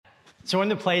So one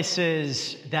of the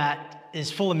places that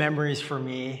is full of memories for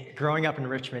me growing up in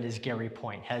Richmond is Gary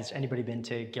Point. Has anybody been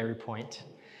to Gary Point?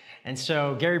 And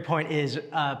so Gary Point is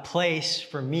a place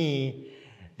for me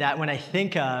that when I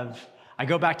think of, I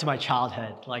go back to my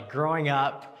childhood, like growing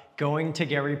up, going to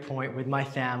Gary Point with my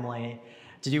family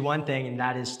to do one thing, and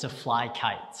that is to fly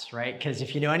kites, right? Because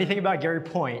if you know anything about Gary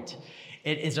Point,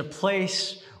 it is a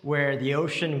place where the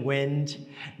ocean wind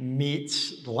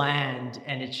meets land,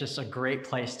 and it's just a great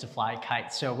place to fly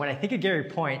kites. So when I think of Gary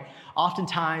Point,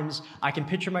 oftentimes I can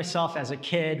picture myself as a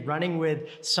kid running with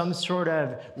some sort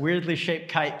of weirdly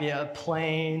shaped kite, be it a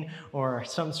plane or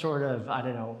some sort of, I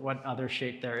don't know what other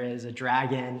shape there is, a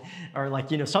dragon, or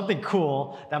something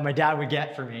cool that my dad would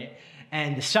get for me.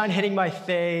 And the sun hitting my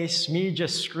face, me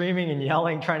just screaming and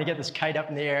yelling, trying to get this kite up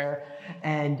in the air,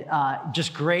 and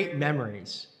just great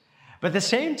memories. But at the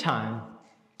same time,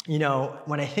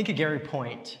 when I think of Gary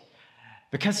Point,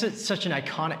 because it's such an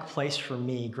iconic place for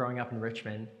me growing up in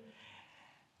Richmond,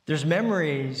 there's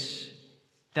memories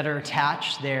that are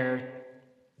attached there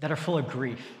that are full of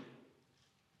grief,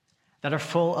 that are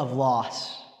full of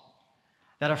loss,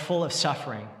 that are full of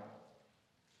suffering.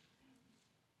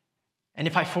 And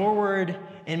if I forward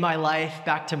in my life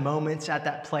back to moments at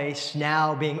that place,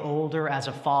 now being older as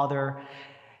a father,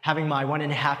 having my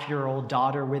 1.5-year-old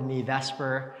daughter with me,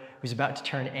 Vesper, who's about to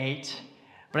turn 8.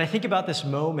 But I think about this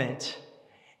moment,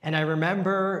 and I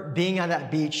remember being on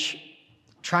that beach,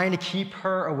 trying to keep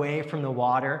her away from the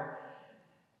water,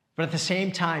 but at the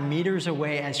same time, meters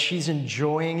away, as she's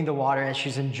enjoying the water, as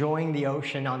she's enjoying the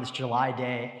ocean on this July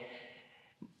day,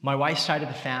 my wife's side of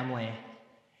the family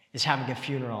is having a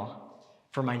funeral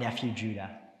for my nephew,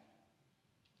 Judah,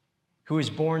 who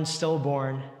was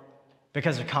stillborn,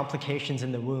 because of complications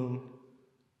in the womb.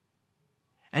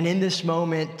 And in this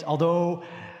moment, although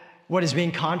what is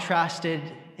being contrasted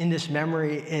in this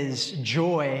memory is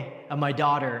joy of my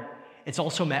daughter, it's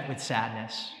also met with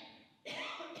sadness.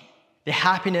 The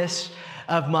happiness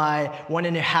of my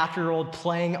 1.5-year-old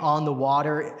playing on the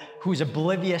water, who's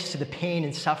oblivious to the pain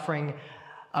and suffering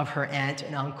of her aunt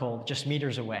and uncle just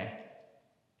meters away.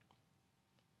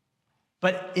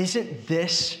 But isn't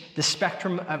this the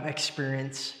spectrum of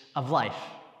experience of life,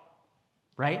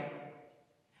 right?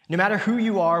 No matter who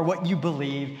you are, what you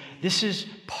believe, this is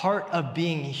part of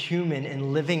being human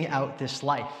and living out this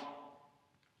life.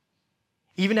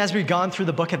 Even as we've gone through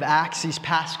the book of Acts these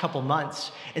past couple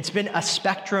months, it's been a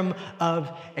spectrum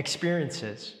of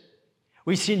experiences.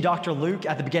 We've seen Dr. Luke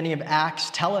at the beginning of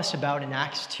Acts tell us about, in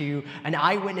Acts 2, an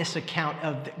eyewitness account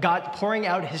of God pouring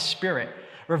out his Spirit,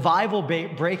 revival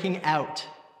breaking out.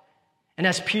 And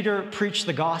as Peter preached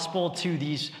the gospel to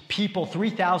these people,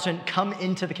 3,000 come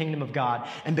into the kingdom of God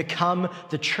and become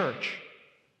the church.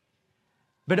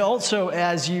 But also,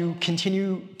 as you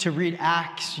continue to read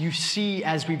Acts, you see,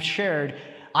 as we've shared,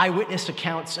 eyewitness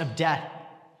accounts of death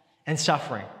and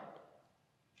suffering.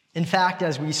 In fact,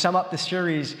 as we sum up the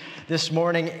series this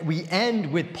morning, we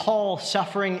end with Paul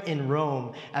suffering in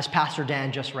Rome, as Pastor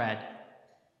Dan just read.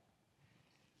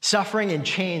 Suffering in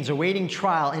chains, awaiting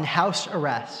trial, in house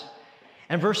arrest.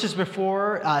 And verses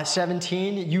before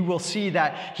 17, you will see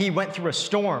that he went through a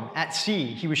storm at sea.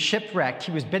 He was shipwrecked.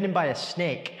 He was bitten by a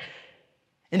snake.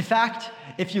 In fact,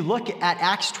 if you look at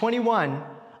Acts 21,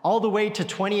 all the way to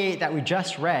 28 that we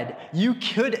just read, you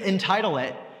could entitle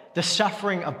it The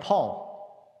Suffering of Paul.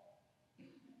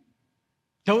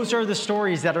 Those are the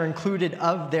stories that are included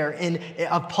of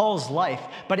Paul's life.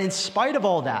 But in spite of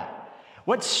all that,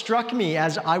 what struck me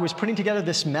as I was putting together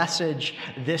this message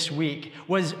this week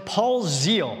was Paul's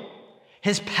zeal,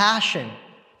 his passion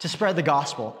to spread the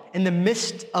gospel in the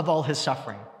midst of all his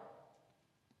suffering.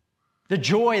 The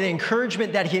joy, the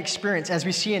encouragement that he experienced, as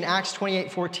we see in Acts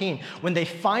 28:14, when they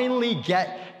finally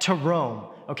get to Rome.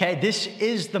 Okay, this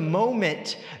is the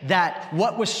moment that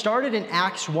what was started in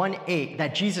Acts 1:8,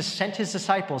 that Jesus sent his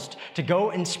disciples to go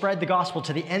and spread the gospel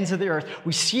to the ends of the earth,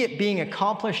 we see it being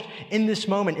accomplished in this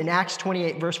moment in Acts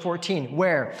 28, verse 14,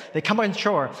 where they come on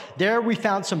shore. There we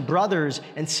found some brothers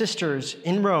and sisters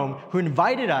in Rome who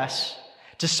invited us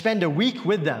to spend a week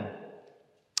with them.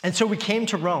 And so we came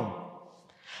to Rome.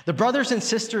 The brothers and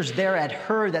sisters there had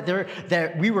heard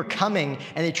that we were coming,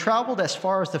 and they traveled as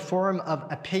far as the Forum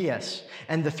of Appius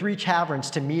and the 3 taverns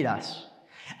to meet us.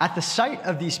 At the sight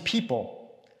of these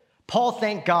people, Paul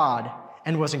thanked God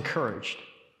and was encouraged.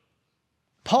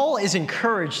 Paul is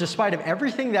encouraged despite of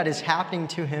everything that is happening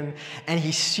to him, and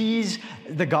he sees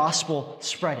the gospel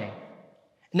spreading.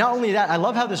 Not only that, I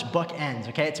love how this book ends,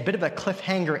 okay? It's a bit of a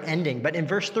cliffhanger ending, but in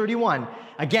verse 31,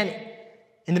 again,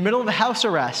 in the middle of a house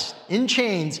arrest, in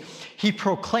chains, he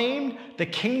proclaimed the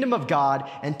kingdom of God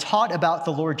and taught about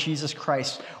the Lord Jesus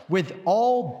Christ with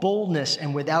all boldness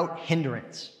and without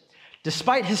hindrance.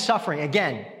 Despite his suffering,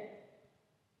 again,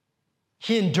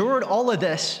 he endured all of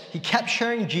this. He kept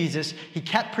sharing Jesus. He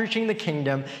kept preaching the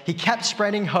kingdom. He kept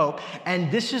spreading hope.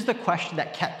 And this is the question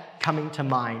that kept coming to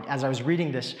mind as I was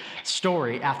reading this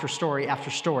story after story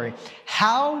after story.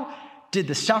 How did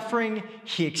the suffering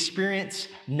he experienced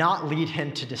not lead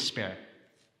him to despair?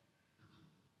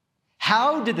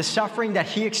 How did the suffering that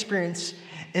he experienced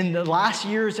in the last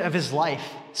years of his life,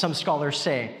 some scholars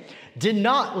say, did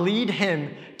not lead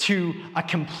him to a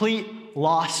complete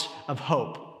loss of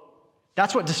hope?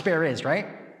 That's what despair is, right?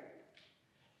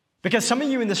 Because some of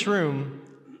you in this room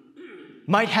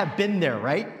might have been there,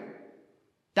 right?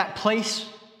 That place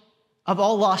of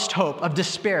all lost hope, of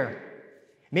despair.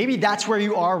 Maybe that's where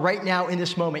you are right now in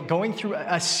this moment, going through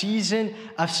a season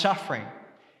of suffering.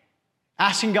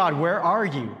 Asking God, where are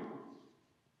you?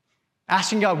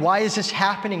 Asking God, why is this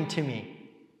happening to me?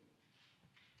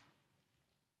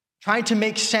 Trying to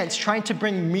make sense, trying to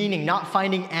bring meaning, not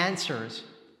finding answers.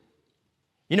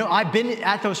 You know, I've been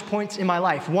at those points in my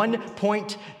life. One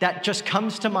point that just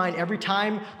comes to mind every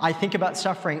time I think about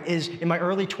suffering is in my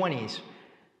early 20s,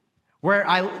 where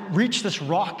I reached this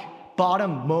rock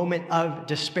bottom moment of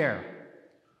despair.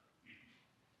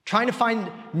 Trying to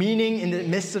find meaning in the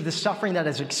midst of the suffering that I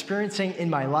was experiencing in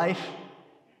my life,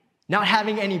 not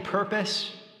having any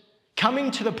purpose, coming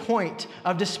to the point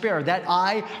of despair that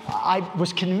I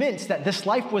was convinced that this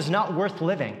life was not worth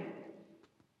living.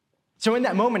 So in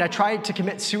that moment, I tried to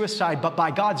commit suicide, but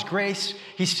by God's grace,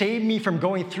 he saved me from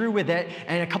going through with it.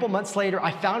 And a couple months later,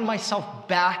 I found myself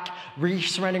back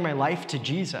re-surrendering my life to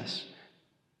Jesus.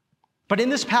 But in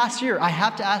this past year, I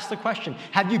have to ask the question,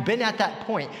 have you been at that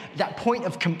point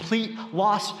of complete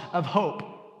loss of hope?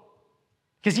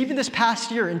 Because even this past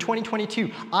year in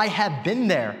 2022, I have been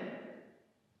there.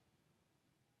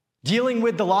 Dealing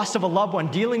with the loss of a loved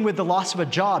one, dealing with the loss of a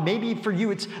job. Maybe for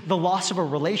you, it's the loss of a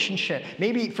relationship.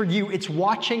 Maybe for you, it's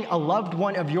watching a loved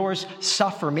one of yours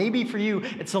suffer. Maybe for you,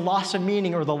 it's the loss of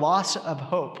meaning or the loss of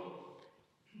hope.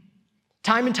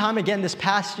 Time and time again this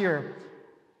past year,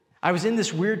 I was in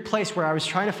this weird place where I was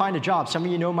trying to find a job. Some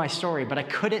of you know my story, but I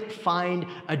couldn't find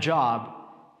a job.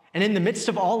 And in the midst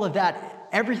of all of that,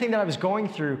 everything that I was going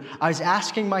through, I was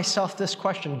asking myself this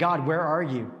question, God, where are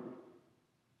you?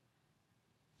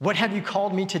 What have you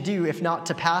called me to do if not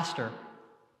to pastor?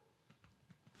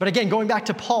 But again, going back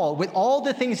to Paul, with all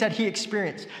the things that he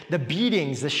experienced, the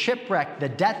beatings, the shipwreck, the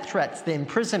death threats, the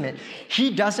imprisonment,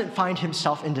 he doesn't find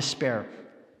himself in despair,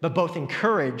 but both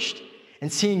encouraged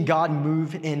and seeing God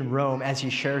move in Rome as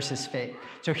he shares his faith.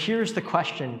 So here's the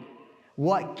question,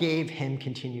 what gave him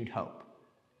continued hope?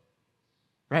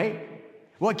 Right?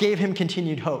 What gave him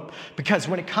continued hope? Because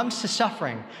when it comes to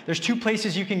suffering, there's two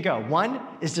places you can go. One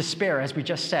is despair, as we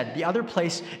just said. The other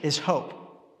place is hope.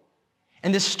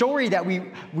 And this story that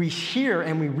we hear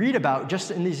and we read about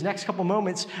just in these next couple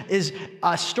moments is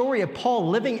a story of Paul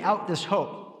living out this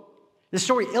hope. This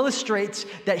story illustrates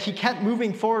that he kept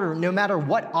moving forward no matter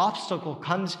what obstacle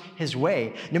comes his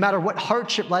way, no matter what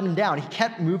hardship let him down. He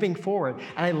kept moving forward.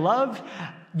 And I love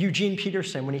Eugene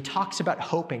Peterson when he talks about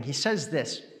hoping. He says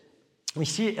this. We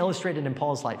see it illustrated in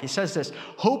Paul's life. He says this,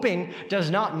 hoping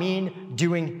does not mean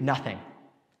doing nothing.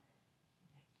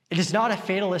 It is not a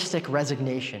fatalistic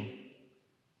resignation.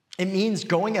 It means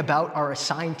going about our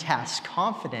assigned tasks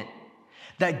confident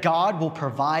that God will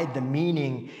provide the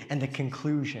meaning and the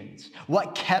conclusions.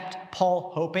 What kept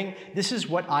Paul hoping? This is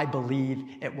what I believe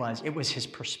it was. It was his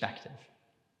perspective.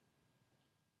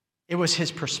 It was his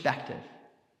perspective.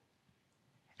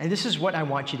 And this is what I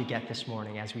want you to get this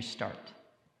morning as we start.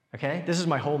 Okay? This is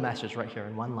my whole message right here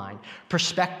in one line.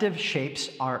 Perspective shapes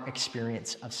our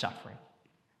experience of suffering.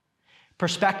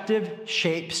 Perspective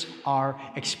shapes our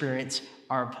experience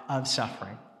of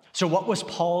suffering. So what was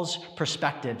Paul's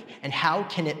perspective and how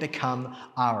can it become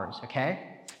ours?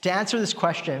 Okay? To answer this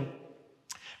question,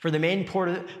 for the main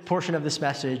portion of this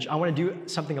message, I want to do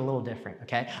something a little different,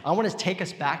 okay? I want to take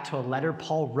us back to a letter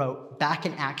Paul wrote back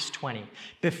in Acts 20,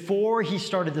 before he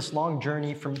started this long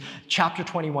journey from chapter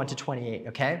 21 to 28,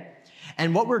 okay?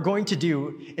 And what we're going to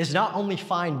do is not only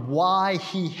find why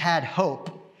he had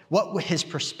hope, what his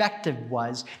perspective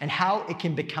was, and how it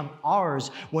can become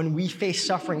ours when we face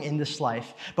suffering in this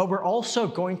life. But we're also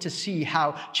going to see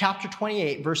how chapter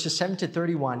 28, verses 7 to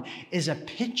 31, is a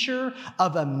picture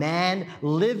of a man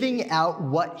living out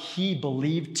what he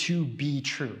believed to be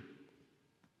true.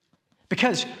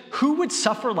 Because who would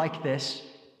suffer like this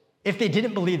if they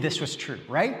didn't believe this was true,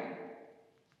 right?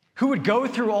 Who would go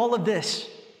through all of this,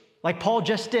 like Paul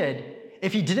just did,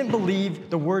 if he didn't believe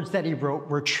the words that he wrote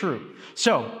were true.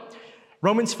 So,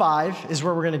 Romans 5 is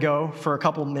where we're going to go for a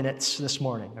couple minutes this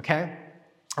morning, okay?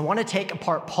 I want to take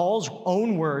apart Paul's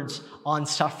own words on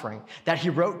suffering that he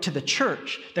wrote to the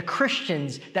church, the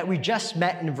Christians that we just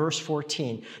met in verse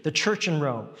 14, the church in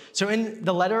Rome. So in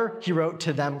the letter he wrote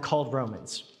to them called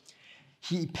Romans,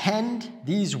 he penned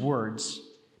these words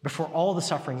before all the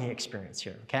suffering he experienced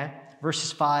here, okay?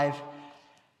 Verses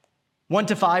 1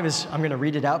 to 5 is, I'm going to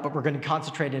read it out, but we're going to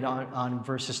concentrate it on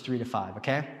verses 3 to 5,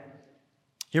 okay?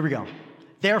 Here we go.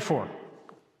 Therefore,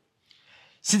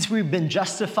 since we've been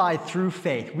justified through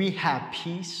faith, we have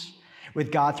peace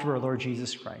with God through our Lord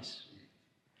Jesus Christ,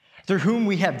 through whom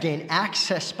we have gained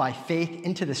access by faith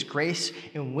into this grace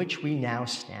in which we now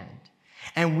stand.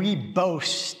 And we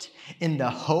boast in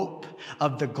the hope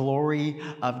of the glory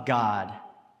of God.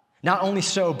 Not only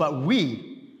so, but we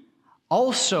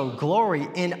also glory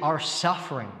in our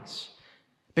sufferings,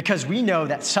 because we know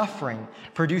that suffering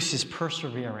produces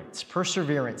perseverance,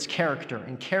 character,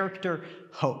 and character,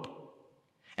 hope.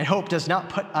 And hope does not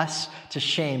put us to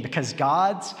shame, because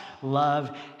God's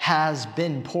love has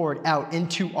been poured out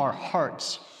into our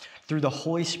hearts through the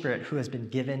Holy Spirit who has been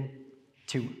given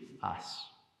to us.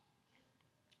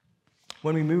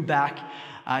 When we moved back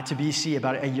to BC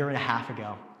about a year and a half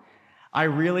ago, I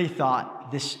really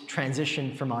thought this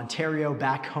transition from Ontario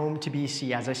back home to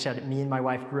BC, as I said, me and my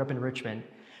wife grew up in Richmond,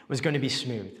 was going to be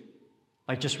smooth.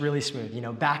 Like just really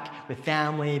smooth, back with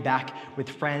family, back with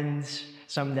friends,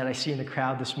 some that I see in the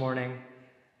crowd this morning.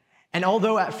 And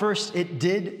although at first it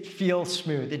did feel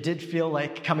smooth, it did feel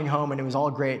like coming home and it was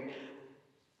all great,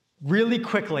 really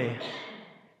quickly,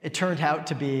 it turned out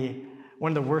to be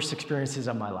one of the worst experiences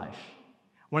of my life.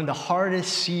 One of the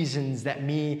hardest seasons that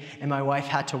me and my wife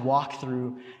had to walk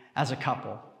through as a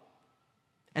couple.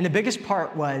 And the biggest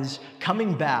part was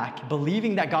coming back,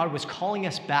 believing that God was calling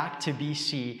us back to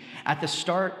BC at the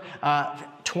start of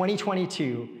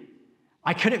 2022.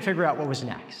 I couldn't figure out what was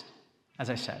next, as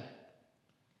I said.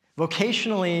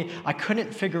 Vocationally, I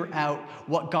couldn't figure out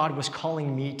what God was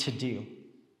calling me to do.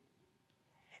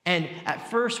 And at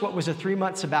first, what was a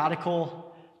 3-month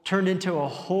sabbatical turned into a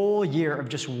whole year of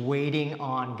just waiting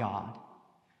on God.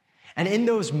 And in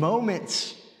those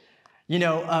moments,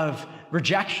 of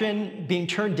rejection, being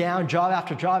turned down, job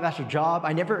after job after job,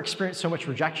 I never experienced so much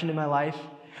rejection in my life.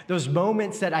 Those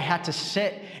moments that I had to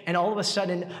sit, and all of a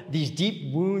sudden, these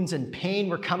deep wounds and pain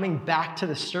were coming back to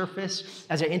the surface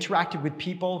as I interacted with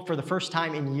people for the first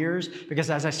time in years, because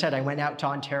as I said, I went out to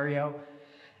Ontario,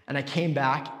 and I came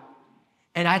back,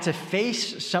 and I had to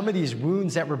face some of these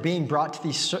wounds that were being brought to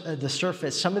the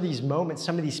surface, some of these moments,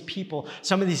 some of these people,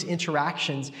 some of these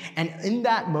interactions. And in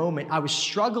that moment, I was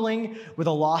struggling with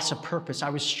a loss of purpose.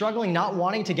 I was struggling not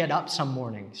wanting to get up some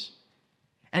mornings.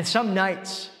 And some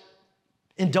nights,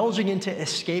 indulging into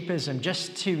escapism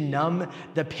just to numb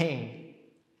the pain.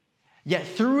 Yet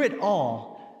through it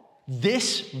all,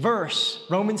 this verse,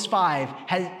 Romans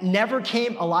 5, never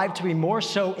came alive to me more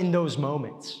so in those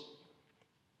moments.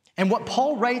 And what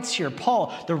Paul writes here,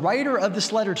 Paul, the writer of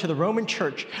this letter to the Roman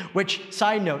church, which,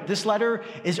 side note, this letter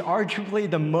is arguably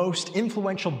the most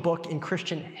influential book in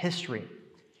Christian history.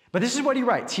 But this is what he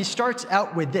writes. He starts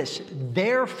out with this: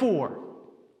 therefore,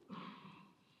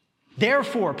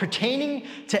 pertaining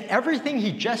to everything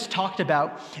he just talked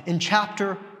about in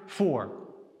chapter 4.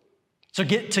 So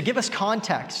to give us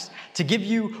context, to give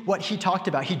you what he talked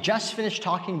about, he just finished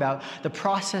talking about the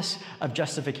process of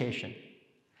justification.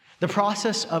 The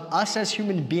process of us as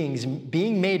human beings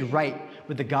being made right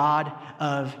with the God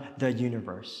of the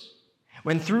universe.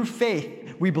 When through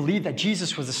faith, we believe that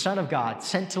Jesus was the Son of God,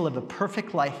 sent to live a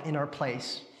perfect life in our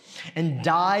place and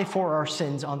die for our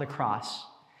sins on the cross.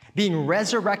 Being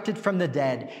resurrected from the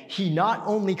dead, he not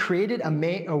only created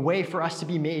a way for us to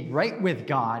be made right with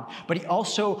God, but he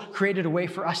also created a way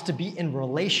for us to be in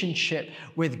relationship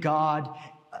with God,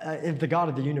 the God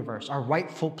of the universe, our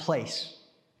rightful place.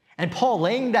 And Paul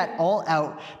laying that all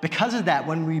out, because of that,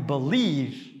 when we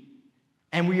believe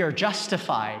and we are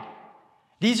justified,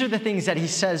 these are the things that he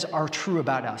says are true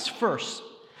about us. First,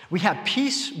 we have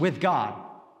peace with God.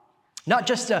 Not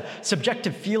just a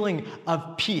subjective feeling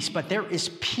of peace, but there is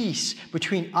peace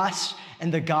between us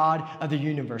and the God of the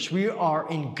universe. We are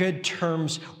in good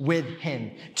terms with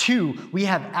him. 2, we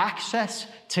have access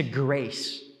to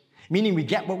grace, meaning we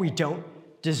get what we don't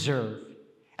deserve.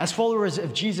 As followers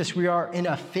of Jesus, we are in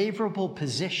a favorable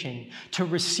position to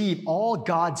receive all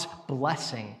God's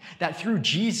blessing, that through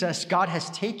Jesus, God has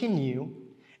taken you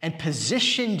and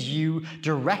positioned you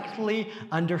directly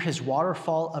under his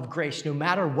waterfall of grace. No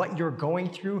matter what you're going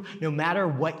through, no matter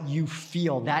what you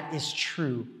feel, that is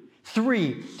true.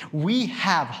 3, we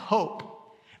have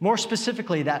hope. More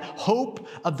specifically, that hope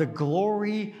of the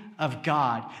glory of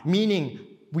God, meaning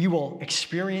we will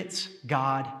experience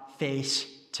God face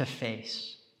to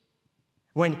face.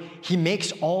 When he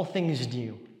makes all things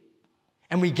new,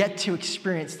 and we get to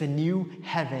experience the new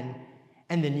heaven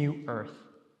and the new earth.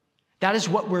 That is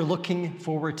what we're looking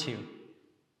forward to.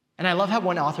 And I love how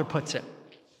one author puts it.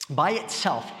 By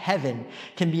itself, heaven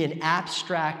can be an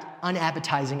abstract,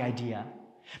 unappetizing idea.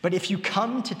 But if you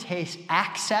come to taste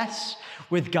access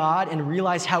with God and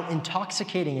realize how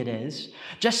intoxicating it is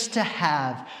just to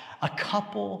have a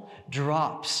couple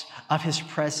drops of his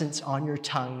presence on your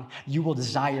tongue, you will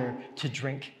desire to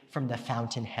drink from the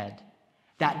fountainhead.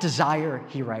 That desire,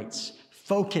 he writes,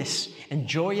 focus and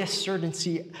joyous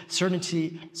certainty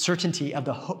of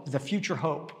the future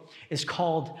hope is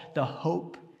called the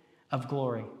hope of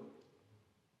glory.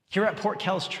 Here at Port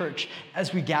Kells Church,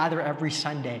 as we gather every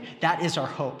Sunday, that is our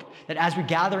hope. That as we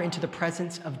gather into the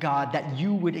presence of God, that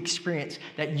you would experience,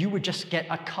 that you would just get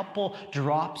a couple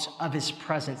drops of his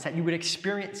presence, that you would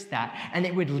experience that, and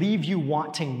it would leave you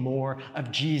wanting more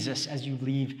of Jesus as you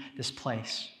leave this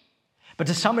place. But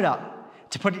to sum it up,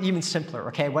 to put it even simpler,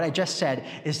 okay, what I just said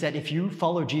is that if you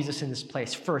follow Jesus in this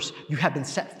place, first, you have been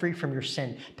set free from your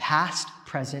sin, past,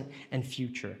 present, and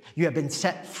future. You have been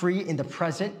set free in the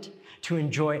present to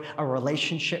enjoy a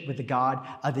relationship with the God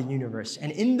of the universe.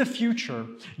 And in the future,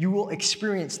 you will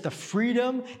experience the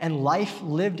freedom and life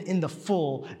lived in the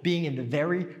full, being in the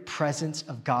very presence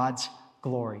of God's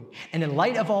glory. And in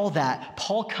light of all that,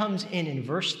 Paul comes in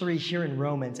verse 3 here in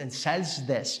Romans and says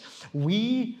this: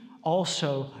 we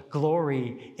also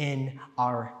glory in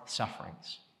our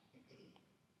sufferings.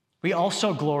 We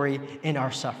also glory in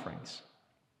our sufferings.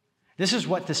 This is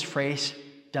what this phrase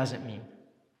doesn't mean.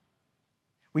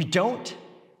 We don't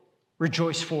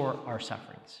rejoice for our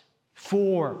sufferings.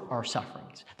 For our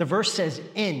sufferings. The verse says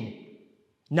in,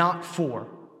 not for.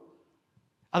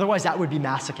 Otherwise, that would be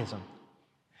masochism.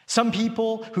 Some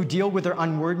people who deal with their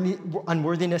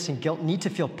unworthiness and guilt need to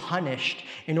feel punished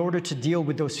in order to deal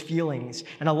with those feelings.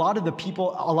 And a lot of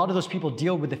those people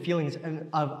deal with the feelings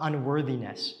of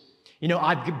unworthiness. You know,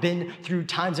 I've been through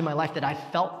times in my life that I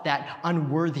felt that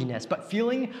unworthiness, but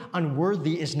feeling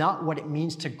unworthy is not what it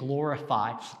means to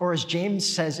glorify, or as James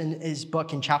says in his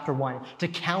book in chapter 1, to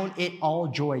count it all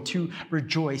joy, to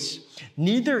rejoice.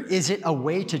 Neither is it a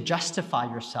way to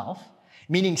justify yourself,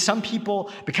 meaning some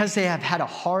people, because they have had a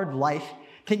hard life,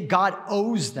 think God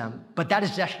owes them, but that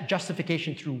is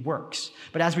justification through works.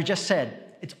 But as we just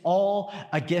said, it's all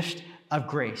a gift of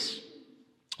grace.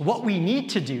 What we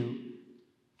need to do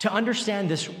to understand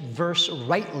this verse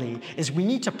rightly is we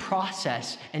need to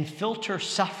process and filter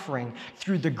suffering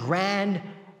through the grand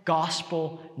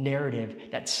gospel narrative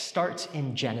that starts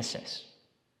in Genesis.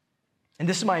 And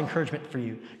this is my encouragement for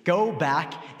you. Go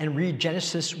back and read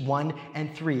Genesis 1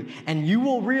 and 3, and you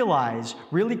will realize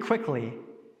really quickly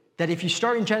that if you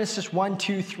start in Genesis 1,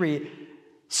 2, 3,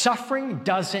 suffering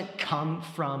doesn't come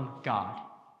from God,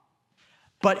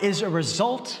 but is a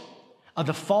result of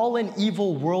the fallen,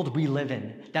 evil world we live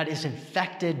in that is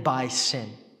infected by sin.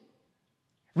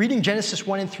 Reading Genesis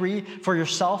 1 and 3 for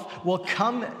yourself will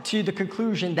come to the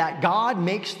conclusion that God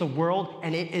makes the world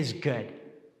and it is good.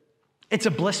 It's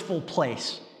a blissful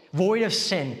place, void of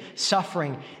sin,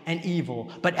 suffering, and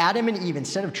evil. But Adam and Eve,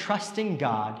 instead of trusting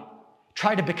God,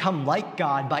 try to become like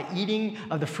God by eating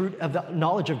of the fruit of the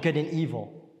knowledge of good and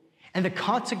evil. And the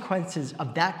consequences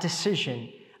of that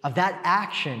decision, of that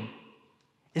action,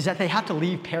 is that they have to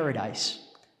leave paradise.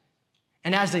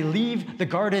 And as they leave the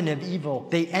garden of evil,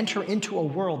 they enter into a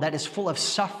world that is full of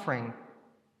suffering,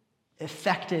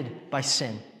 affected by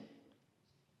sin.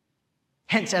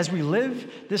 Hence, as we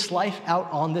live this life out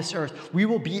on this earth, we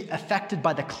will be affected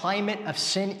by the climate of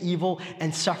sin, evil,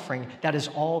 and suffering that is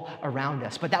all around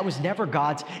us. But that was never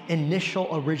God's initial,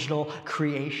 original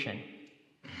creation.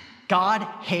 God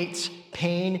hates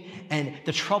pain and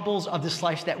the troubles of this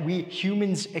life that we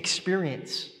humans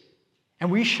experience.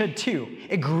 And we should too.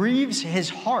 It grieves his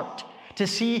heart to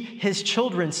see his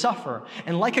children suffer.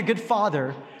 And like a good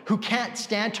father who can't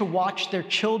stand to watch their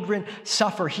children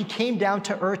suffer, he came down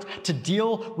to earth to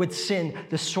deal with sin,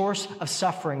 the source of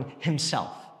suffering,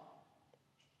 himself.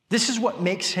 This is what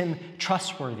makes him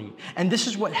trustworthy. And this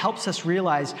is what helps us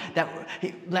realize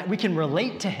that we can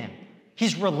relate to him.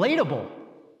 He's relatable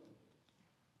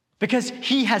because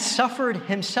he has suffered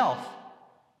himself.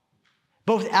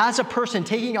 Both as a person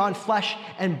taking on flesh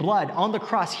and blood on the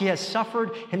cross, he has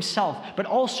suffered himself, but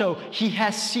also he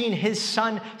has seen his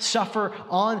son suffer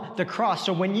on the cross.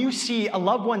 So when you see a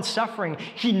loved one suffering,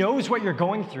 he knows what you're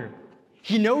going through.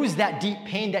 He knows that deep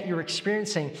pain that you're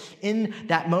experiencing in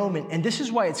that moment. And this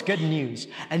is why it's good news.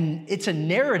 And it's a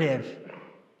narrative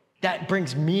that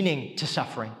brings meaning to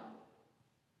suffering.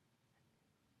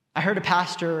 I heard a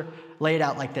pastor lay it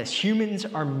out like this: humans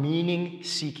are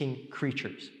meaning-seeking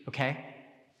creatures, okay?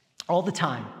 All the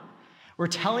time. We're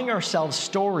telling ourselves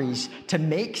stories to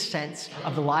make sense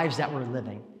of the lives that we're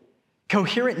living.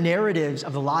 Coherent narratives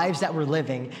of the lives that we're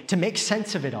living to make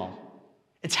sense of it all.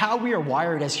 It's how we are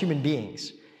wired as human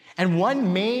beings. And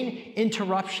one main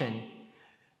interruption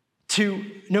to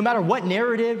no matter what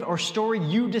narrative or story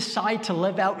you decide to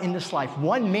live out in this life,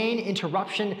 one main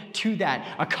interruption to that,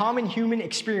 a common human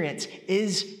experience,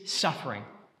 is suffering.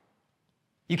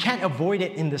 You can't avoid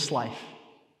it in this life.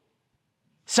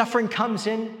 Suffering comes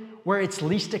in where it's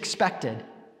least expected.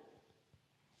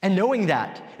 And knowing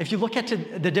that, if you look at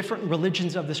the different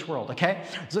religions of this world, okay?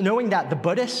 So knowing that the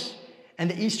Buddhists and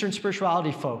the Eastern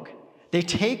spirituality folk, they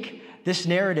take this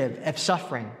narrative of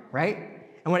suffering, right?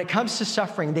 And when it comes to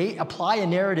suffering, they apply a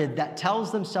narrative that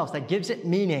tells themselves, that gives it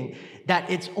meaning, that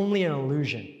it's only an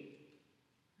illusion.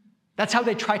 That's how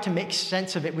they try to make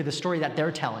sense of it with the story that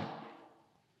they're telling.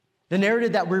 The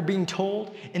narrative that we're being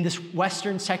told in this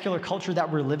Western secular culture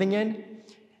that we're living in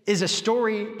is a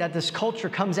story that this culture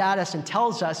comes at us and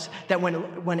tells us that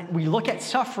when we look at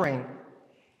suffering,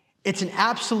 it's an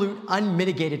absolute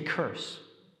unmitigated curse.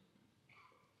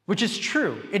 Which is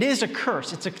true. It is a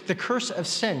curse. It's the curse of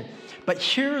sin. But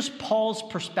here's Paul's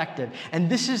perspective, and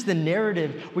this is the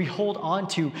narrative we hold on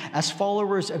to as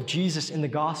followers of Jesus in the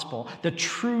gospel, the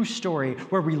true story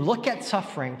where we look at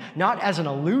suffering not as an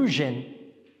illusion,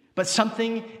 but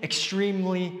something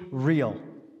extremely real.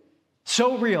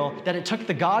 So real that it took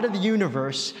the God of the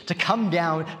universe to come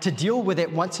down to deal with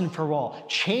it once and for all,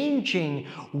 changing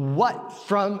what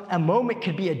from a moment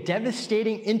could be a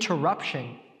devastating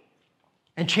interruption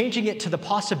and changing it to the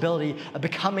possibility of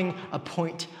becoming a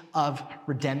point of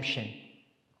redemption.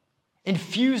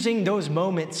 Infusing those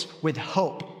moments with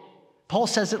hope. Paul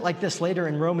says it like this later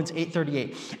in Romans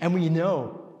 8:38. And we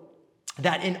know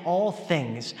that in all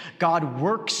things, God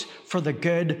works for the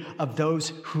good of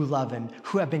those who love him,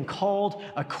 who have been called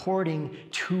according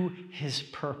to his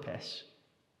purpose.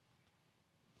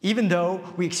 Even though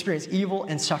we experience evil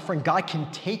and suffering, God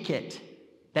can take it,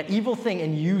 that evil thing,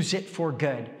 and use it for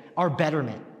good, our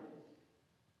betterment,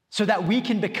 so that we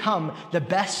can become the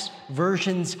best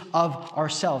versions of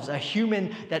ourselves, a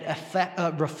human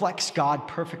that reflects God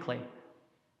perfectly.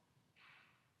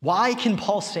 Why can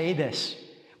Paul say this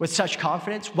with such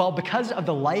confidence? Well, because of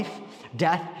the life,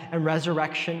 death, and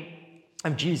resurrection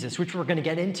of Jesus, which we're going to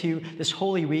get into this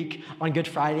Holy Week on Good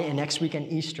Friday and next week on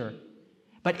Easter.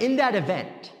 But in that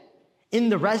event, in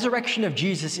the resurrection of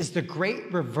Jesus, is the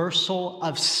great reversal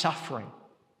of suffering.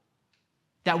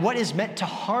 That what is meant to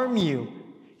harm you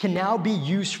can now be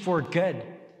used for good.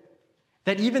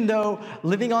 That even though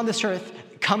living on this earth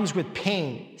comes with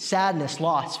pain, sadness,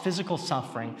 loss, physical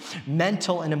suffering,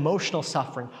 mental and emotional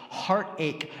suffering,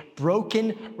 heartache,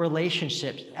 broken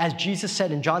relationships, as Jesus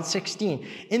said in John 16,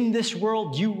 in this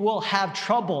world you will have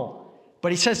trouble.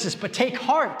 But he says this, but take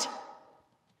heart.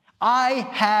 I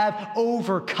have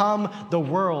overcome the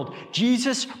world.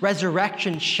 Jesus'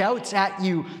 resurrection shouts at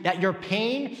you that your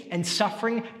pain and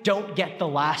suffering don't get the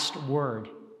last word.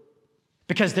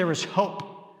 Because there is hope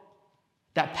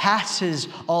that passes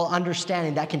all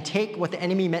understanding, that can take what the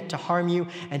enemy meant to harm you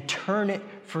and turn it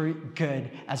for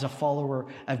good as a follower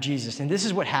of Jesus. And this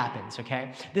is what happens,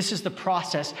 okay? This is the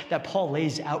process that Paul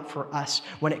lays out for us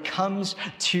when it comes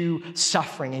to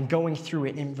suffering and going through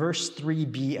it in verse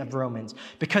 3b of Romans.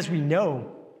 Because we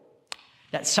know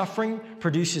that suffering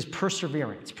produces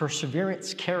perseverance,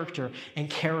 character, and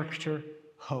character,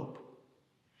 hope.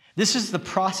 This is the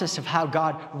process of how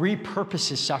God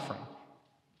repurposes suffering.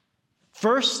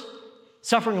 First,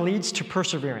 suffering leads to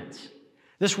perseverance.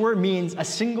 This word means a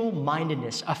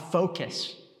single-mindedness, a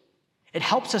focus. It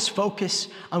helps us focus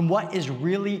on what is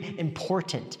really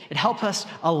important. It helps us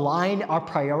align our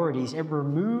priorities. It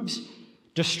removes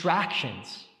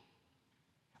distractions,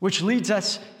 which leads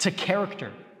us to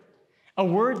character, a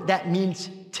word that means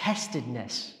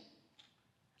testedness,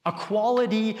 a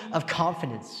quality of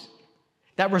confidence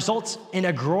that results in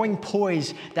a growing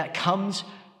poise that comes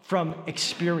from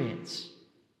experience.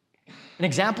 An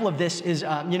example of this is,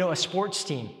 a sports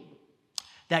team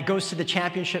that goes to the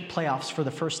championship playoffs for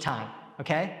the first time,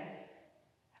 okay?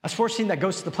 A sports team that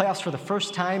goes to the playoffs for the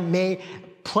first time may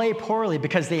play poorly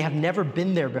because they have never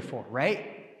been there before,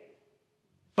 right?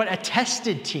 But a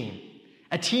tested team,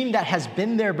 a team that has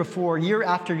been there before year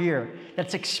after year,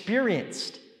 that's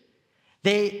experienced,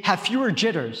 they have fewer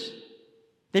jitters.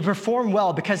 They perform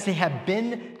well because they have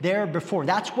been there before.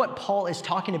 That's what Paul is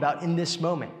talking about in this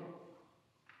moment.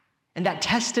 And that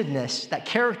testedness, that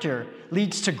character,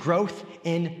 leads to growth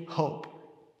in hope.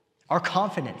 Our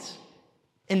confidence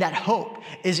in that hope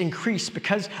is increased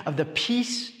because of the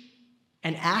peace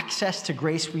and access to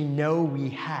grace we know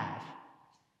we have.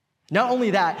 Not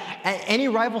only that, any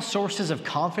rival sources of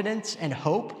confidence and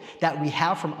hope that we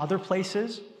have from other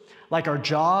places, like our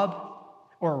job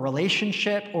or a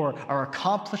relationship or our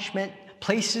accomplishment,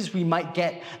 places we might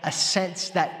get a sense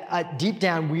that deep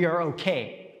down we are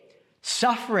okay.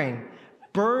 Suffering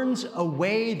burns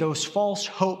away those false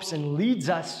hopes and leads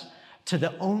us to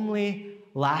the only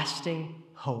lasting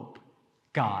hope,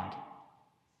 God.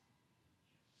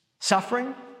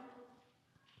 Suffering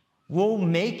will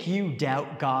make you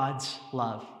doubt God's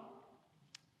love.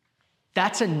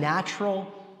 That's a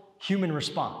natural human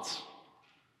response.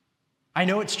 I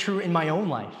know it's true in my own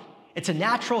life. It's a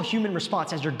natural human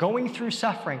response. As you're going through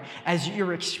suffering, as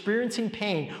you're experiencing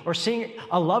pain or seeing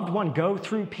a loved one go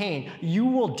through pain, you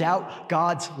will doubt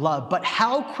God's love. But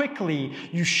how quickly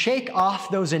you shake off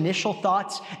those initial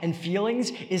thoughts and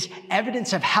feelings is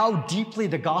evidence of how deeply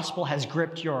the gospel has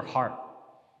gripped your heart.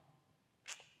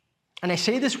 And I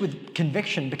say this with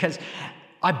conviction because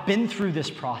I've been through this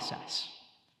process.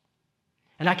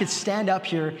 And I could stand up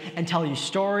here and tell you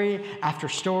story after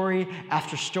story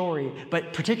after story,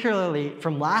 but particularly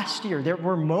from last year, there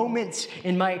were moments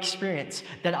in my experience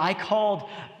that I called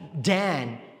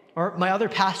Dan or my other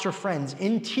pastor friends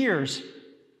in tears,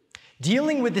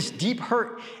 dealing with this deep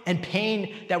hurt and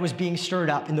pain that was being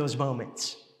stirred up in those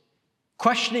moments,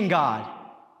 questioning God,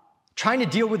 trying to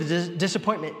deal with the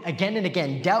disappointment again and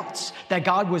again, doubts that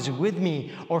God was with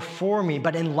me or for me.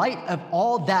 But in light of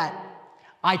all that,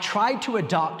 I tried to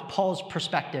adopt Paul's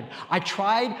perspective. I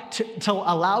tried to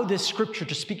allow this scripture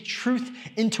to speak truth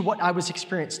into what I was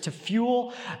experiencing, to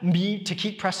fuel me to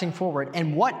keep pressing forward.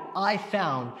 And what I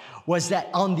found was that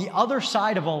on the other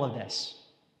side of all of this,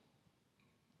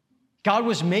 God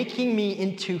was making me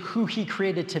into who he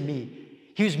created to be.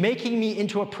 He was making me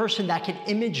into a person that could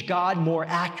image God more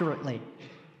accurately.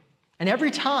 And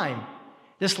every time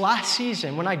this last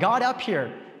season, when I got up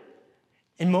here,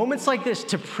 in moments like this,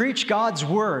 to preach God's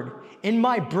word in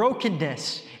my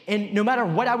brokenness, and no matter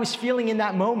what I was feeling in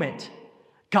that moment,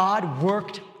 God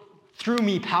worked through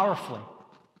me powerfully.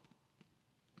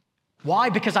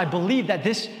 Why? Because I believed that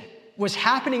this was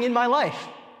happening in my life.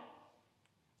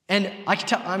 And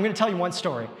I'm going to tell you one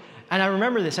story. And I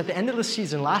remember this at the end of the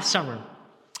season last summer.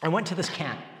 I went to this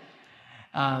camp,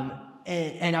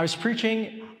 and I was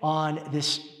preaching on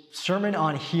this sermon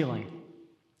on healing.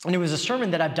 And it was a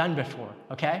sermon that I've done before,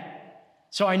 okay?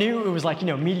 So I knew it was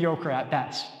mediocre at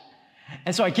best.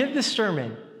 And so I give this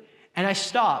sermon, and I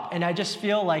stop, and I just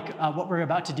feel like what we're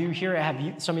about to do here,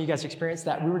 some of you guys experienced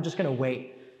that, we were just going to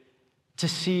wait to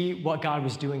see what God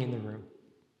was doing in the room.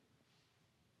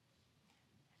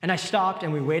 And I stopped,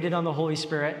 and we waited on the Holy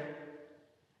Spirit,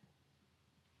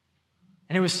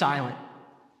 and it was silent.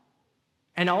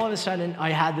 And all of a sudden, I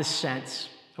had this sense.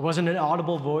 It wasn't an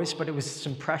audible voice, but it was this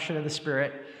impression of the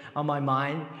Spirit on my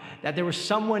mind that there was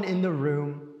someone in the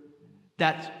room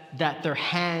that their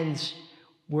hands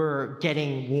were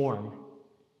getting warm,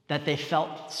 that they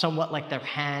felt somewhat like their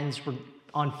hands were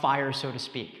on fire, so to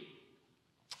speak.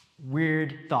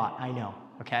 Weird thought, I know,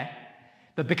 okay?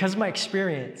 But because of my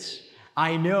experience,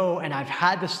 I know, and I've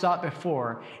had this thought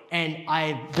before, and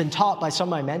I've been taught by some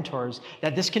of my mentors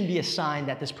that this can be a sign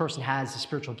that this person has the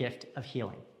spiritual gift of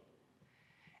healing.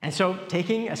 And so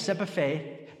taking a step of faith,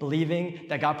 believing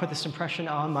that God put this impression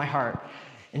on my heart,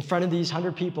 in front of these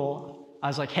 100 people, I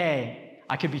was like, hey,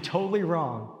 I could be totally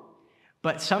wrong,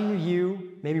 but some of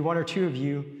you, maybe one or two of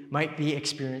you, might be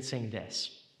experiencing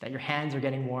this, that your hands are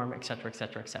getting warm, et cetera,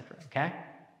 okay?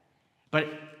 But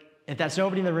if that's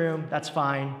nobody in the room, that's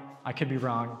fine. I could be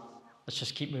wrong. Let's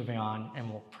just keep moving on,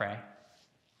 and we'll pray.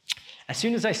 As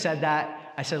soon as I said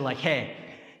that, I said hey,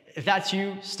 if that's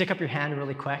you, stick up your hand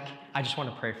really quick. I just want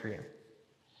to pray for you.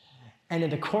 And in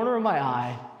the corner of my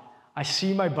eye, I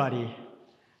see my buddy.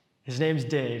 His name's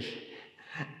Dave.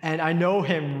 And I know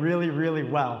him really, really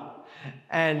well.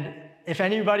 And if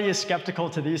anybody is skeptical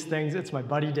to these things, it's my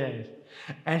buddy Dave.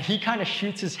 And he kind of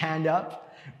shoots his hand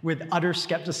up with utter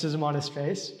skepticism on his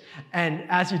face. And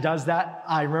as he does that,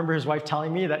 I remember his wife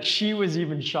telling me that she was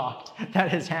even shocked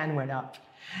that his hand went up.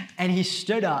 And he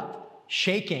stood up,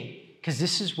 shaking, because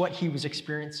this is what he was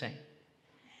experiencing.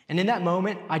 And in that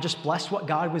moment, I just blessed what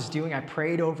God was doing. I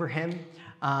prayed over him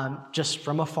just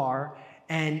from afar.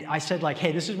 And I said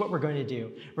hey, this is what we're going to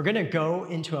do. We're going to go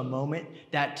into a moment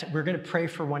that we're going to pray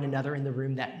for one another in the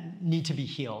room that need to be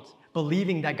healed,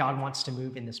 believing that God wants to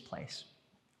move in this place.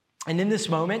 And in this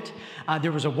moment,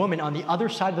 there was a woman on the other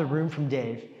side of the room from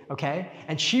Dave, okay?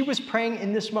 And she was praying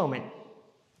in this moment.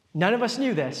 None of us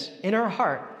knew this, in her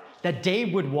heart, that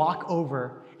Dave would walk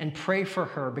over and pray for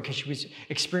her because she was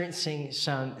experiencing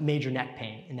some major neck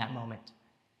pain in that moment.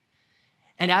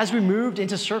 And as we moved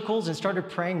into circles and started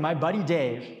praying, my buddy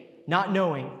Dave, not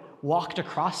knowing, walked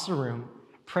across the room,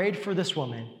 prayed for this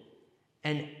woman,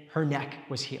 and her neck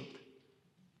was healed.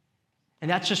 And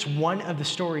that's just one of the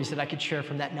stories that I could share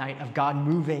from that night of God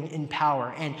moving in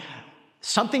power. And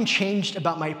something changed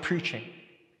about my preaching.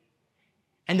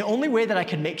 And the only way that I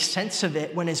could make sense of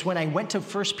it is when I went to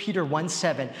 1 Peter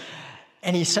 1:7,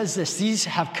 and he says this, "These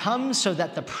have come so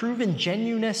that the proven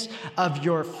genuineness of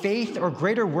your faith or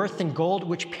greater worth than gold,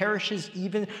 which perishes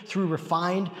even through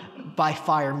refined by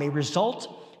fire, may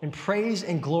result in praise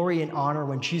and glory and honor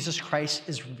when Jesus Christ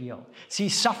is revealed." See,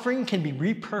 suffering can be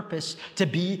repurposed to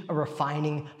be a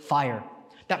refining fire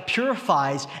that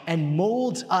purifies and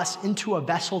molds us into a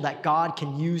vessel that God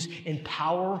can use in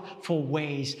powerful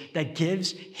ways that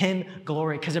gives him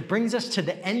glory, because it brings us to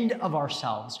the end of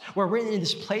ourselves, where we're in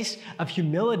this place of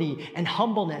humility and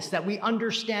humbleness that we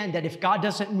understand that if God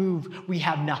doesn't move, we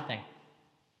have nothing.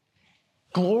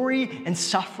 Glory and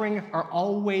suffering are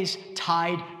always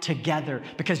tied together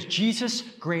because Jesus'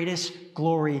 greatest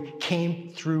glory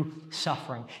came through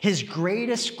suffering. His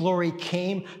greatest glory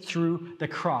came through the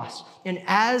cross. And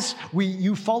as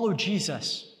you follow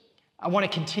Jesus, I want to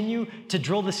continue to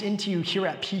drill this into you here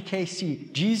at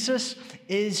PKC. Jesus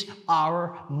is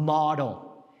our model.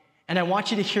 And I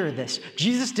want you to hear this.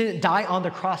 Jesus didn't die on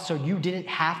the cross so you didn't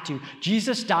have to.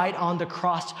 Jesus died on the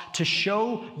cross to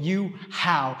show you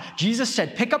how. Jesus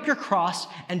said, pick up your cross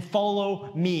and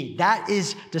follow me. That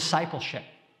is discipleship.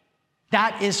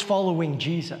 That is following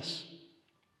Jesus.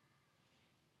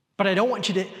 But I don't want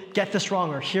you to get this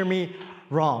wrong or hear me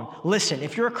wrong. Listen,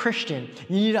 if you're a Christian,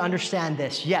 you need to understand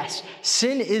this. Yes,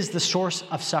 sin is the source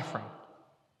of suffering.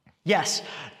 Yes,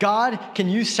 God can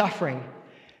use suffering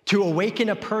to awaken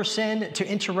a person, to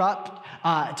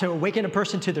awaken a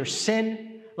person to their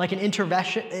sin, like an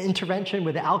intervention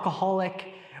with an alcoholic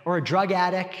or a drug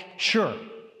addict, sure.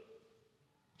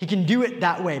 He can do it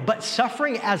that way. But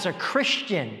suffering as a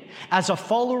Christian, as a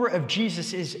follower of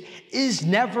Jesus, is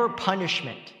never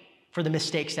punishment for the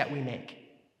mistakes that we make,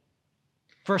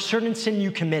 for a certain sin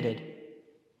you committed.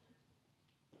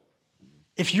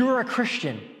 If you're a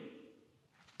Christian,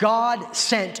 God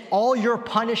sent all your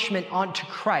punishment onto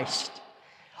Christ.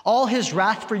 All his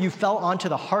wrath for you fell onto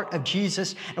the heart of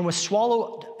Jesus and was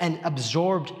swallowed and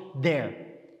absorbed there.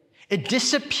 It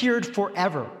disappeared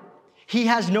forever. He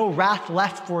has no wrath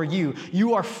left for you.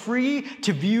 You are free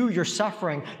to view your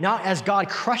suffering not as God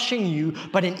crushing you,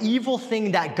 but an evil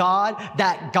thing that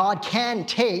God can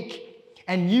take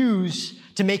and use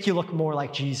to make you look more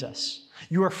like Jesus.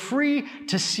 You are free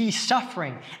to see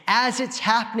suffering as it's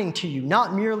happening to you,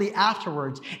 not merely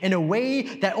afterwards, in a way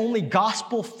that only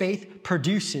gospel faith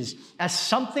produces, as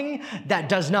something that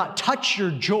does not touch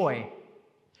your joy.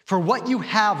 For what you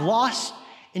have lost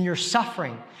in your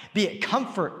suffering, be it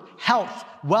comfort, health,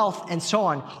 wealth, and so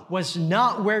on, was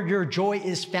not where your joy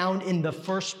is found in the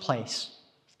first place.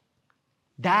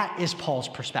 That is Paul's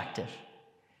perspective.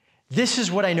 This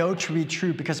is what I know to be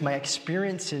true because of my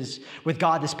experiences with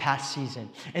God this past season.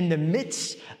 In the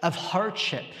midst of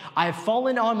hardship, I have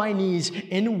fallen on my knees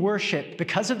in worship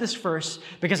because of this verse,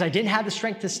 because I didn't have the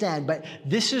strength to stand, but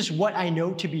this is what I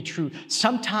know to be true.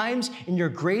 Sometimes in your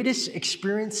greatest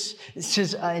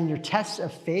experiences, in your tests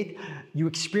of faith, you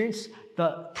experience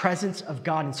the presence of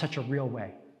God in such a real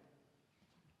way.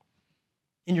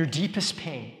 In your deepest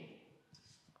pain,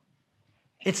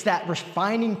 it's that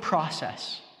refining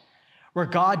process where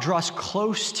God draws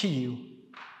close to you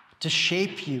to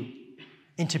shape you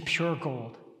into pure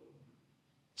gold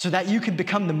so that you can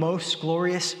become the most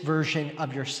glorious version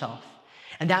of yourself.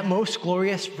 And that most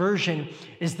glorious version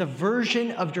is the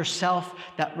version of yourself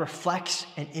that reflects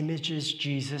and images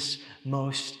Jesus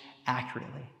most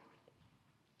accurately.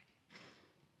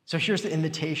 So here's the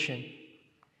invitation.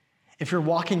 If you're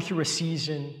walking through a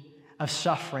season of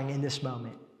suffering in this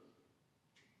moment,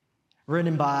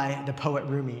 written by the poet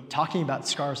Rumi, talking about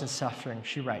scars and suffering,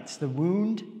 she writes, "The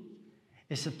wound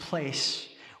is the place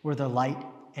where the light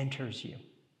enters you."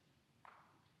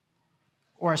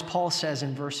 Or as Paul says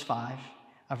in verse 5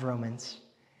 of Romans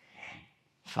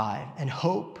 5, "And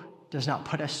hope does not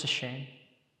put us to shame,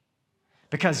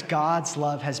 because God's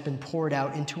love has been poured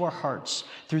out into our hearts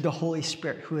through the Holy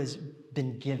Spirit who has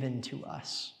been given to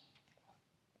us."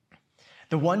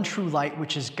 The one true light,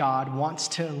 which is God, wants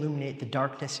to illuminate the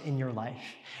darkness in your life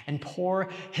and pour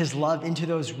his love into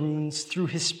those wounds through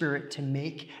his Spirit to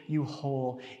make you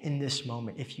whole in this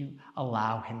moment if you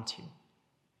allow him to,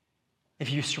 if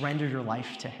you surrender your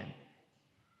life to him,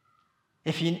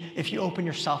 if you open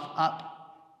yourself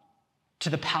up to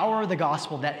the power of the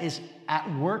gospel that is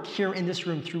at work here in this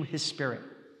room through his Spirit.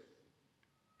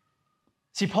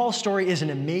 See, Paul's story is an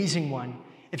amazing one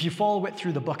if you follow it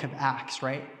through the book of Acts,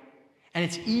 right? And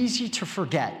it's easy to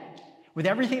forget, with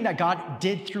everything that God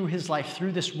did through his life,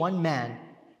 through this one man,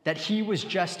 that he was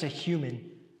just a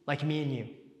human like me and you.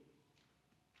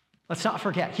 Let's not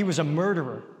forget, he was a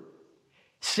murderer,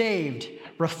 saved,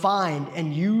 refined,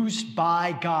 and used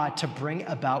by God to bring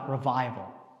about revival.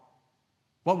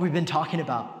 What we've been talking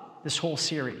about this whole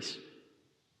series.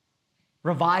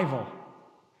 Revival,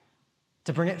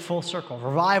 to bring it full circle.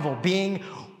 Revival being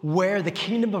where the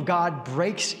kingdom of God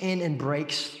breaks in and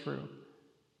breaks through.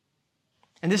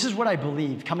 And this is what I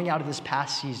believe coming out of this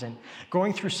past season,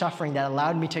 going through suffering that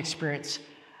allowed me to experience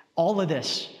all of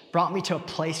this, brought me to a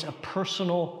place of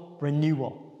personal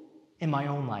renewal in my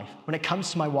own life when it comes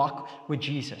to my walk with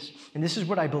Jesus. And this is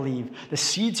what I believe. The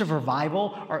seeds of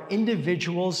revival are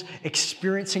individuals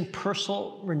experiencing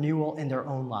personal renewal in their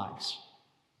own lives.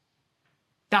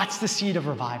 That's the seed of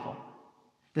revival.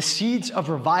 The seeds of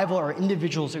revival are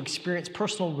individuals who experience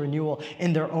personal renewal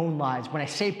in their own lives. When I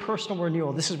say personal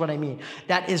renewal, this is what I mean.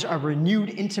 That is a renewed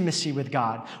intimacy with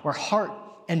God, where heart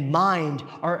and mind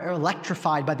are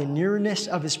electrified by the nearness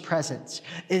of his presence.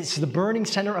 It's the burning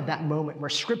center of that moment where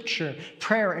scripture,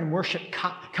 prayer, and worship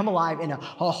come alive in a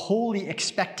holy,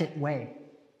 expectant way.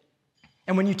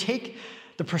 And when you take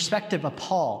the perspective of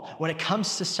Paul, when it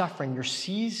comes to suffering, your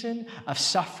season of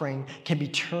suffering can be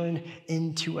turned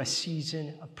into a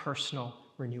season of personal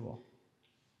renewal.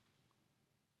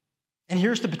 And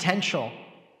here's the potential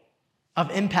of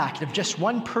impact of just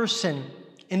one person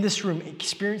in this room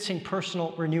experiencing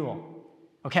personal renewal.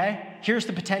 Okay? Here's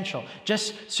the potential.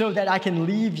 Just so that I can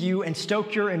leave you and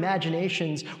stoke your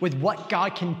imaginations with what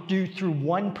God can do through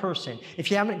one person.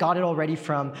 If you haven't got it already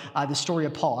from the story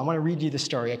of Paul, I want to read you the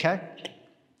story, okay?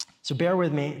 So bear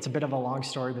with me. It's a bit of a long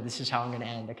story, but this is how I'm going to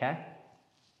end, okay?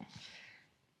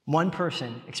 One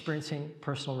person experiencing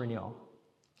personal renewal.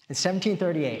 In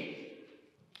 1738,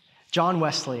 John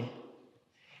Wesley,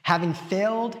 having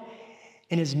failed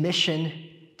in his mission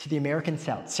to the American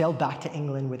South, sailed back to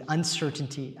England with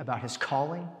uncertainty about his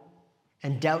calling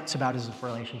and doubts about his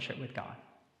relationship with God.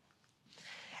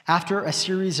 After a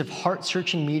series of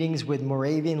heart-searching meetings with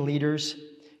Moravian leaders,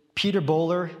 Peter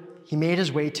Bowler, he made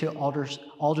his way to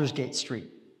Aldersgate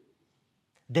Street.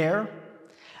 There,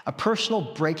 a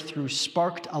personal breakthrough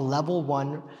sparked a level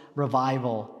 1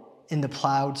 revival in the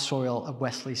plowed soil of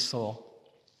Wesley's soul.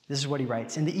 This is what he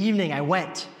writes. In the evening, I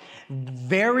went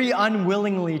very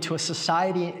unwillingly to a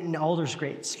society in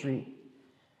Aldersgate Street,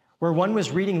 where one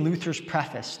was reading Luther's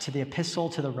preface to the Epistle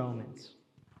to the Romans.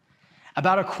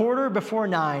 About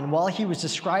 9:15, while he was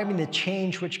describing the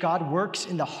change which God works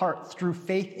in the heart through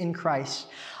faith in Christ,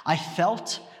 I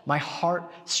felt my heart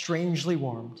strangely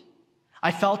warmed.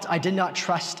 I felt I did not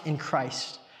trust in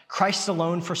Christ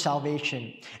alone for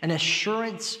salvation. An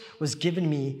assurance was given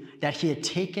me that he had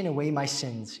taken away my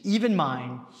sins, even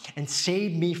mine, and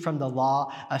saved me from the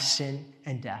law of sin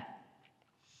and death.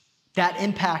 That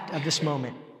impact of this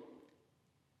moment,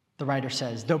 the writer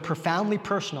says, though profoundly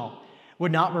personal,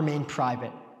 would not remain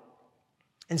private.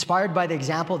 Inspired by the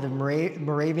example of the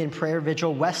Moravian prayer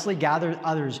vigil, Wesley gathered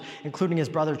others, including his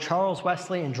brother Charles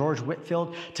Wesley and George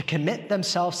Whitefield, to commit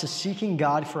themselves to seeking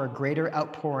God for a greater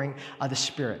outpouring of the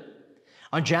Spirit.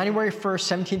 On January 1st,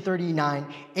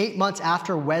 1739, 8 months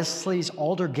after Wesley's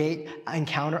Aldersgate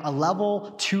encounter, a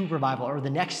level 2 revival, or the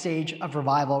next stage of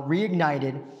revival,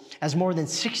 reignited as more than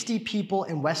 60 people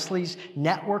in Wesley's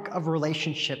network of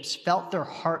relationships felt their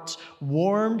hearts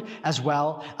warmed as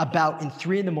well about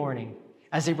 3 a.m.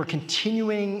 As they were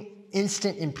continuing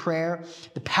instant in prayer,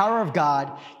 the power of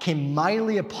God came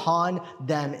mightily upon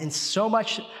them, and so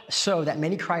much so that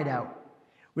many cried out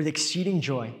with exceeding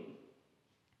joy.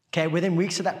 Okay, within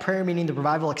weeks of that prayer meeting, the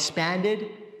revival expanded,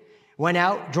 went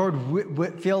out. George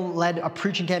Whitefield led a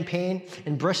preaching campaign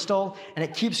in Bristol, and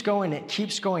it keeps going, it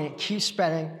keeps going, it keeps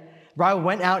spreading. Revival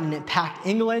went out and it impacted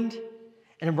England,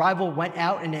 and the revival went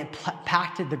out and it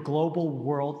impacted the global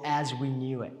world as we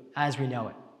know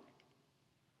it.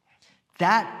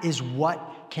 That is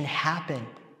what can happen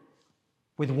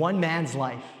with one man's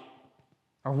life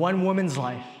or one woman's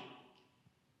life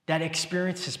that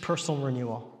experiences personal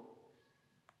renewal.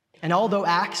 And although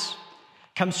Acts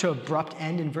comes to an abrupt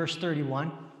end in verse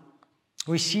 31,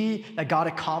 we see that God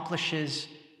accomplishes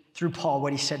through Paul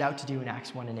what he set out to do in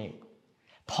Acts 1 and 8.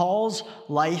 Paul's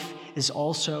life is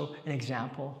also an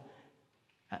example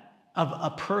of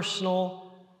a personal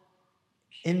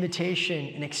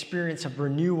invitation and experience of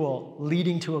renewal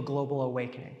leading to a global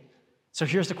awakening. So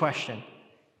here's the question.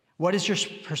 What is your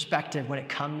perspective when it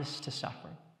comes to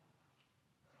suffering?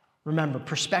 Remember,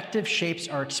 perspective shapes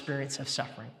our experience of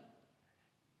suffering.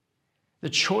 The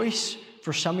choice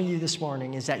for some of you this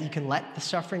morning is that you can let the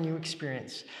suffering you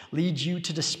experience lead you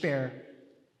to despair,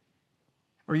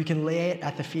 or you can lay it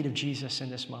at the feet of Jesus in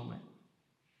this moment.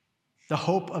 The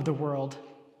hope of the world,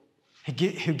 who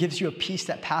gives you a peace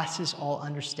that passes all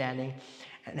understanding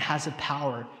and has the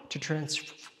power to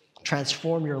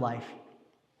transform your life.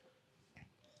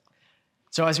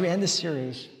 So as we end this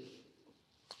series,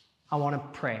 I want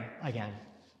to pray again.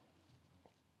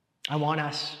 I want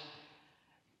us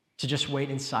to just wait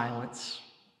in silence,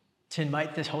 to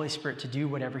invite this Holy Spirit to do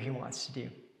whatever he wants to do.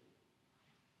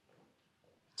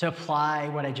 To apply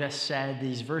what I just said,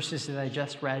 these verses that I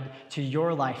just read, to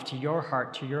your life, to your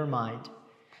heart, to your mind.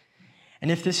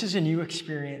 And if this is a new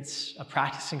experience of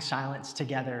practicing silence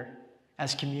together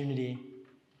as community,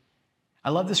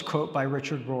 I love this quote by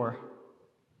Richard Rohr.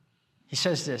 He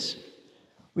says this: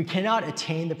 "We cannot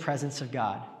attain the presence of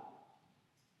God.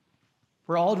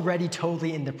 We're already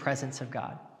totally in the presence of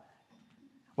God.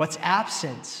 What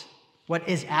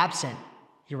is absent,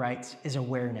 he writes, is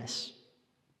awareness."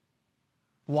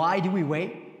 Why do we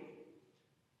wait?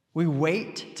 We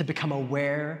wait to become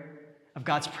aware of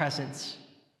God's presence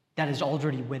that is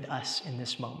already with us in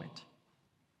this moment.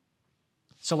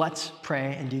 So let's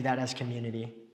pray and do that as community.